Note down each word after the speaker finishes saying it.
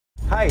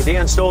Hi,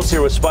 Dan Stoltz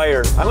here with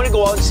Spire. I'm going to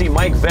go out and see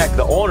Mike Veck,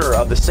 the owner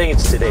of the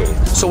Saints, today.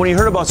 So when you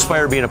heard about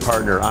Spire being a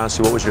partner,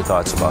 honestly, what was your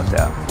thoughts about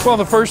that? Well,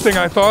 the first thing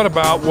I thought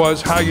about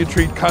was how you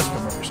treat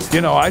customers. You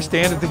know, I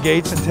stand at the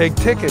gates and take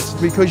tickets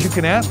because you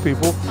can ask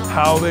people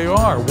how they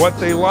are, what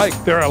they like.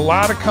 There are a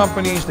lot of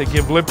companies that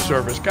give lip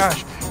service.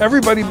 Gosh,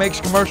 everybody makes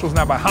commercials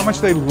now about how much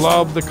they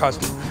love the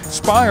customer.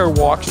 Spire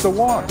walks the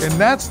walk, and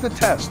that's the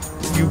test.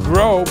 You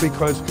grow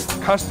because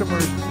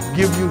customers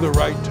give you the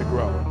right to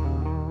grow.